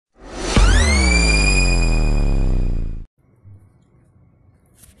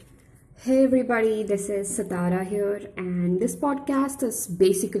Hey everybody, this is Satara here, and this podcast is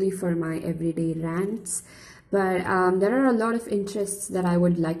basically for my everyday rants. But there are a lot of interests that I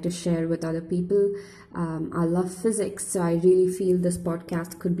would like to share with other people. I love physics, so I really feel this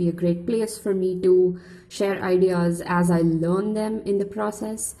podcast could be a great place for me to share ideas as I learn them in the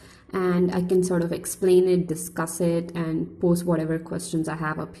process, and I can sort of explain it, discuss it, and post whatever questions I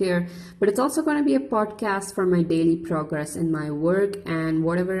have up here. But it's also going to be a podcast for my daily progress in my work and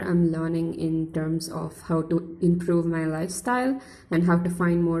whatever I'm learning in terms of how to improve my lifestyle and how to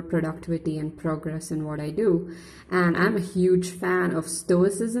find more productivity and progress in what I do. And I'm a huge fan of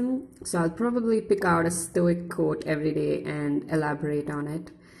Stoicism, so I'll probably pick out a Stoic quote every day and elaborate on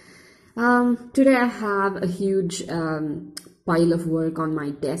it. Today I have a huge pile of work on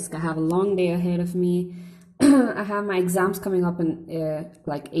my desk. I have a long day ahead of me. I have my exams coming up in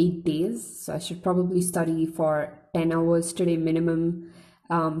like 8 days, so I should probably study for 10 hours today minimum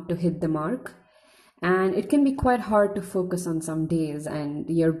to hit the mark. And it can be quite hard to focus on some days, and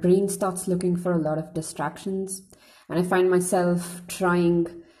your brain starts looking for a lot of distractions. And I find myself trying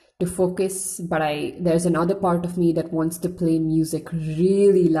to focus, but there's another part of me that wants to play music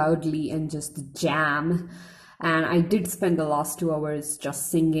really loudly and just jam. And I did spend the last 2 hours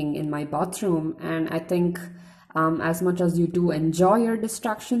just singing in my bathroom. And I think as much as you do enjoy your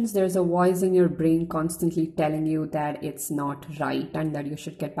distractions, there's a voice in your brain constantly telling you that it's not right and that you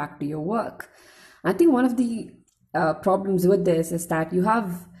should get back to your work. I think one of the problems with this is that you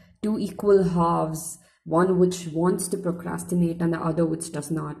have two equal halves, one which wants to procrastinate and the other which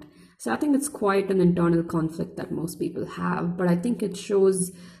does not. So I think it's quite an internal conflict that most people have, but I think it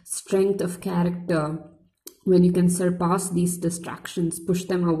shows strength of character when you can surpass these distractions, push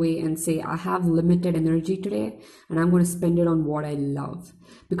them away and say, I have limited energy today and I'm going to spend it on what I love.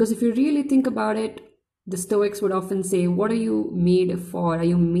 Because if you really think about it, the Stoics would often say, what are you made for? Are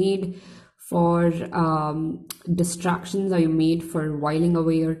you made for distractions? Are you made for whiling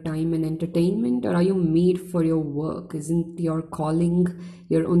away your time in entertainment? Or are you made for your work? Isn't your calling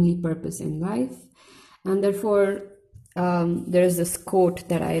your only purpose in life? And therefore, there's this quote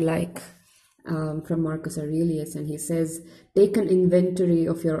that I like from Marcus Aurelius, and he says, take an inventory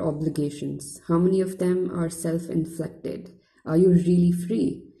of your obligations. How many of them are self-inflicted? Are you really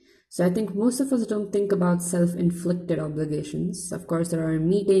free? So I think most of us don't think about self-inflicted obligations. Of course, there are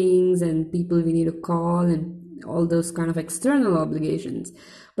meetings and people we need to call and all those kind of external obligations.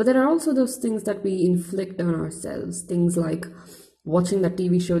 But there are also those things that we inflict on ourselves. Things like watching that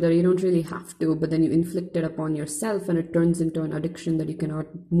TV show that you don't really have to, but then you inflict it upon yourself and it turns into an addiction that you cannot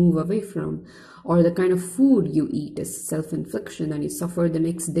move away from. Or the kind of food you eat is self-infliction and you suffer the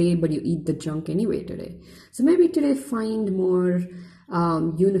next day, but you eat the junk anyway today. So maybe today find more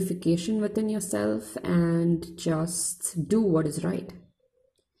unification within yourself and just do what is right.